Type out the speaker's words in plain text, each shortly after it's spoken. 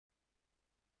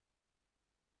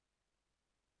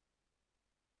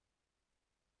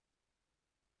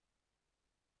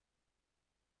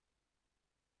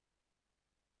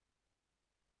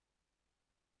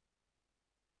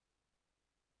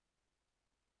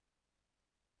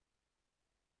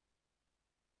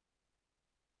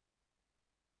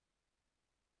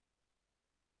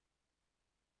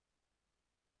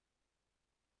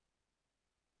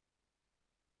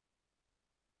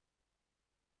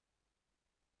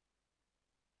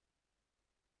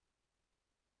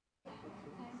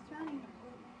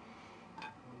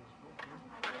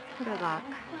Good luck.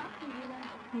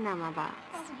 Number box.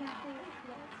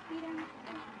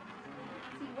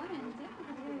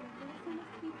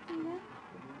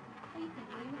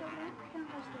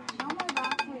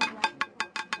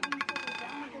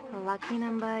 Lucky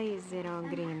number is 0,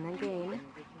 green again.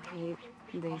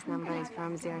 This number is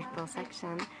from the Erstes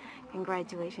section.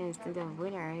 Congratulations to the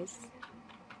winners.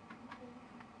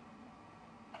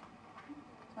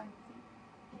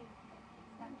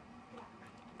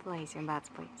 Place your bets,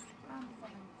 please.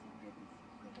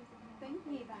 Thank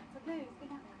you, that's a boost.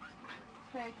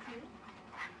 30.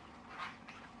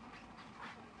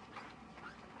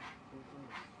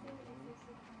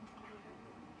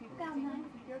 Down 9,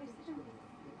 your decision.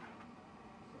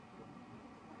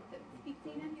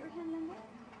 15 and your hand limit.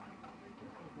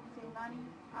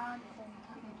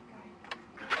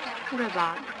 Good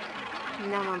luck.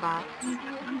 Number box.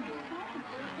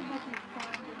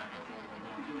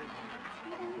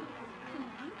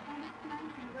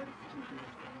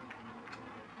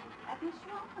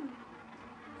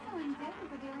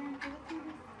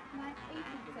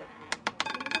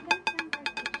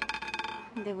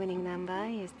 The winning number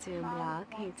is 2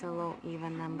 black. It's a low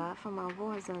even number from our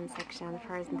war zone section,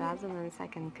 first dozen and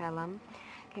second column.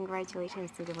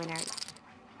 Congratulations to the winners.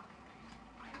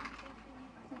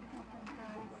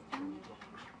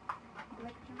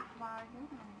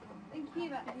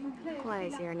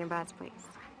 Place your new bets, please.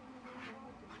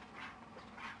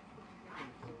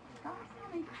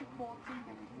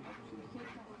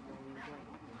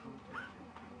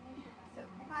 So,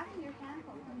 having your hand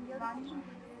on your decision.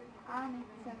 And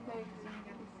it's a 13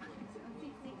 your decision.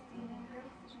 16 and your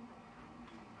decision.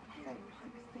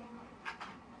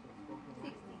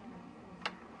 16.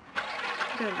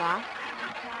 Good luck.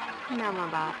 Number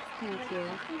box. Thank you.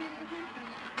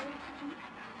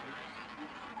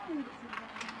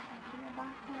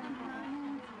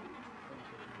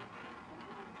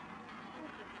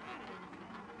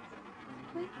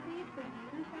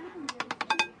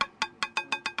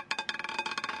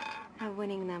 Our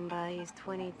winning number is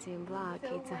 22 black.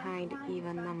 It's a high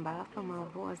even number from our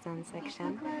war zone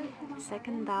section,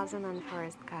 second dozen and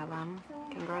first column.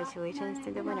 Congratulations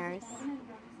to the winners.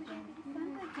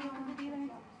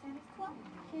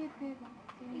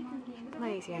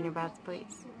 Place your new bets,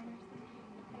 please.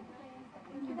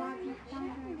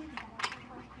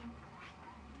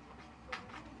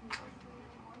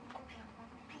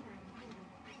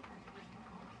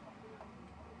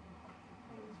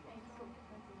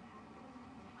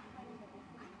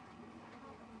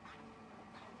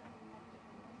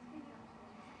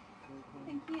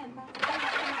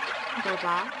 Good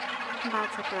luck.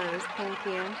 That's a close. Thank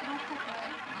you.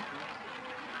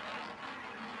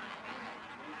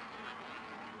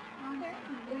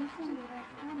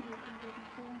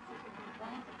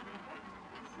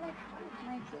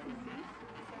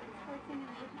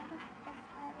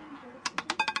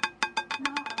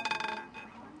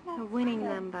 The winning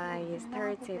number is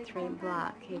 33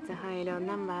 black. It's a high low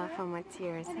number from a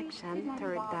tier section,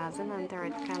 third dozen and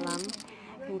third column.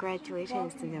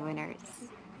 Congratulations to the winners.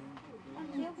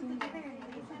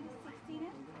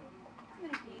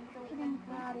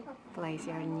 Place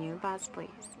your new bets, please.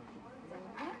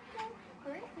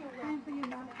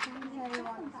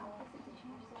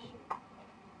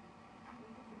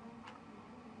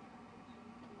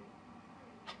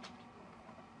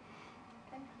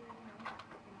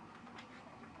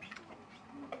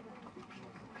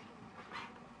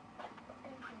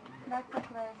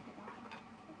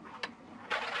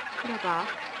 Good luck.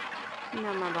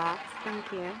 Number box.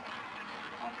 Thank you.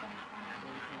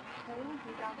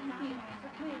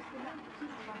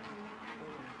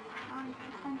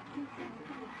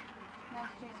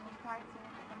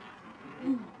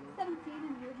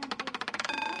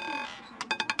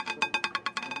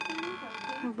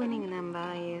 The winning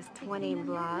number is 20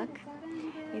 black.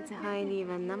 It's a high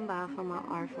even number from our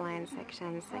offline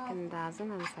section, second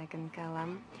dozen and second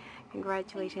column.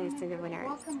 Congratulations to the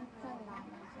winners.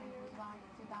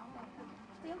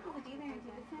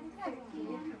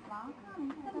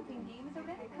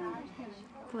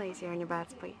 Place your new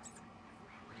bets, please.